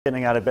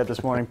Getting out of bed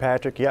this morning,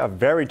 Patrick. Yeah, a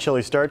very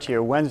chilly start to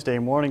your Wednesday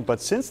morning, but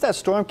since that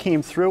storm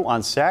came through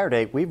on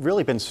Saturday, we've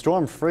really been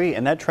storm-free,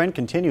 and that trend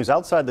continues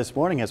outside this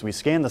morning as we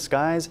scan the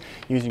skies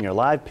using your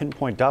live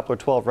Pinpoint Doppler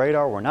 12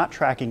 radar. We're not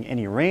tracking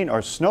any rain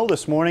or snow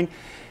this morning,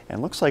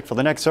 and looks like for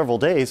the next several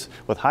days,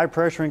 with high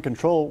pressure in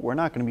control, we're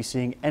not going to be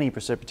seeing any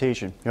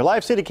precipitation. Your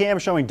live city cam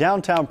showing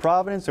downtown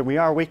Providence, and we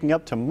are waking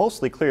up to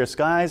mostly clear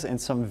skies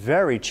and some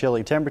very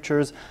chilly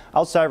temperatures.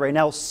 Outside right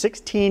now,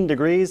 16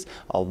 degrees,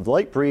 a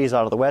light breeze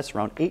out of the west,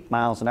 around 8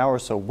 miles an hour,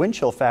 so wind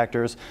chill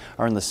factors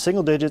are in the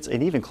single digits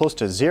and even close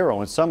to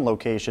zero in some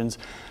locations.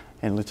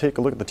 And let's take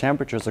a look at the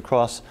temperatures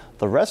across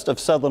the rest of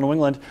southern New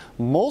England.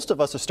 Most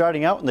of us are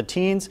starting out in the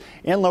teens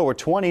and lower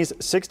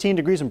 20s, 16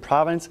 degrees in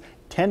Providence,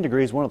 10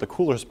 degrees, one of the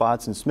cooler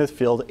spots in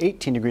Smithfield,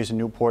 18 degrees in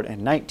Newport,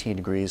 and 19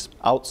 degrees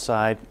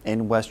outside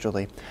in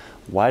Westerly.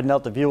 Widen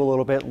out the view a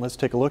little bit and let's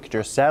take a look at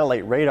your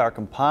satellite radar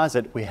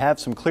composite. We have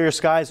some clear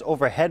skies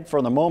overhead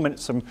for the moment,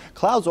 some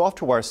clouds off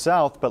to our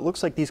south, but it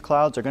looks like these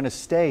clouds are going to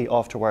stay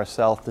off to our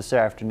south this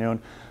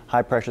afternoon.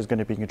 High pressure is going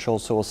to be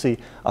controlled, so we'll see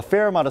a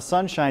fair amount of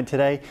sunshine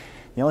today.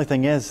 The only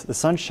thing is the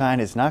sunshine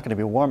is not going to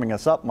be warming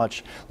us up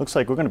much. Looks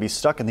like we're going to be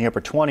stuck in the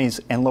upper 20s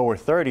and lower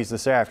 30s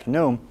this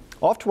afternoon.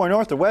 Off to our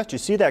north and west, you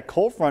see that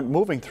cold front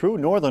moving through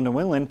northern New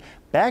England.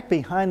 Back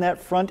behind that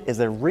front is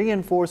a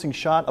reinforcing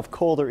shot of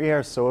colder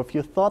air. So if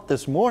you thought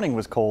this morning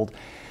was cold,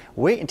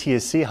 wait until you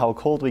see how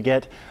cold we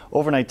get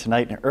overnight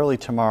tonight and early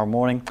tomorrow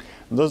morning.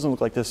 It doesn't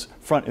look like this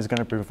front is going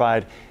to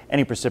provide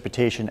any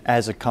precipitation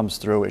as it comes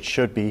through. It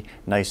should be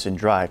nice and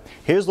dry.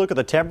 Here's a look at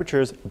the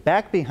temperatures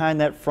back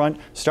behind that front,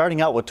 starting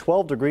out with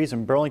 12 degrees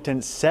in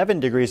Burlington, 7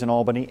 degrees in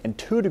Albany, and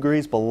 2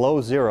 degrees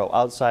below zero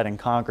outside in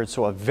Concord.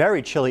 So a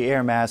very chilly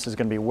air mass is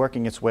going to be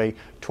working its way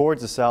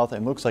towards the south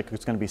and looks like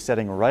it's going to be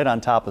setting right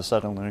on top of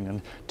southern New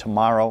England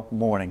tomorrow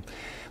morning.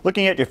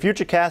 Looking at your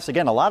futurecast,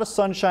 again, a lot of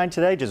sunshine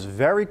today, just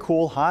very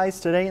cool highs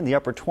today in the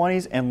upper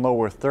 20s and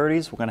lower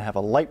 30s. We're going to have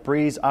a light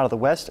breeze out of the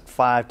west,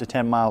 5 to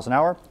 10 miles an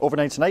hour.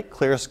 Overnight tonight,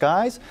 clear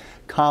skies,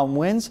 calm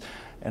winds,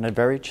 and a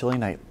very chilly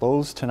night.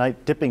 Lows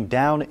tonight dipping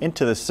down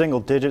into the single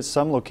digits.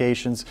 Some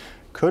locations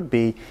could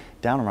be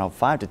down around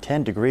 5 to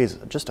 10 degrees.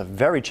 Just a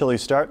very chilly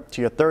start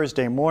to your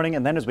Thursday morning.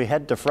 And then as we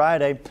head to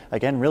Friday,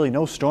 again, really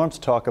no storms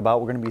to talk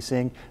about. We're going to be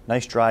seeing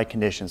nice dry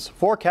conditions.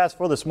 Forecast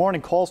for this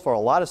morning calls for a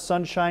lot of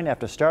sunshine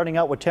after starting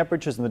out with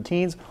temperatures in the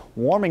teens,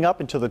 warming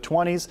up into the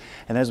 20s.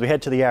 And as we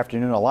head to the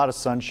afternoon, a lot of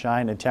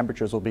sunshine and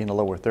temperatures will be in the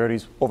lower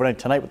 30s. Overnight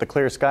tonight with the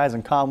clear skies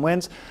and calm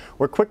winds,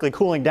 we're quickly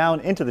cooling down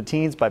into the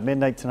teens by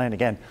midnight tonight,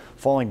 again,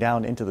 falling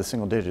down into the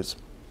single digits.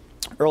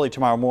 Early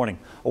tomorrow morning,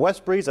 a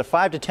west breeze at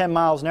 5 to 10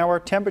 miles an hour.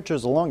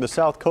 Temperatures along the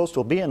south coast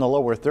will be in the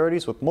lower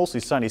 30s with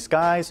mostly sunny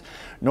skies.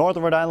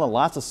 Northern Rhode Island,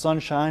 lots of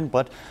sunshine,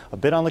 but a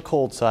bit on the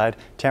cold side.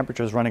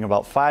 Temperatures running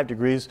about 5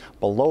 degrees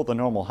below the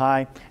normal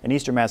high. And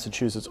eastern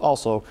Massachusetts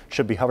also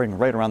should be hovering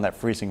right around that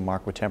freezing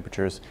mark with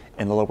temperatures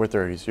in the lower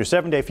 30s. Your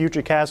 7-day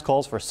futurecast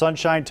calls for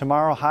sunshine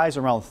tomorrow, highs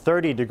around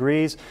 30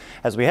 degrees.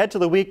 As we head to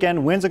the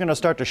weekend, winds are going to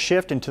start to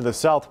shift into the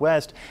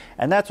southwest,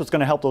 and that's what's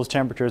going to help those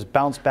temperatures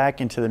bounce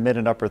back into the mid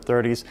and upper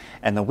 30s.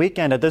 And the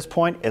weekend at this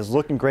point is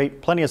looking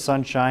great. Plenty of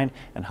sunshine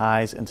and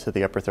highs into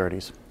the upper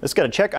 30s. Let's get a check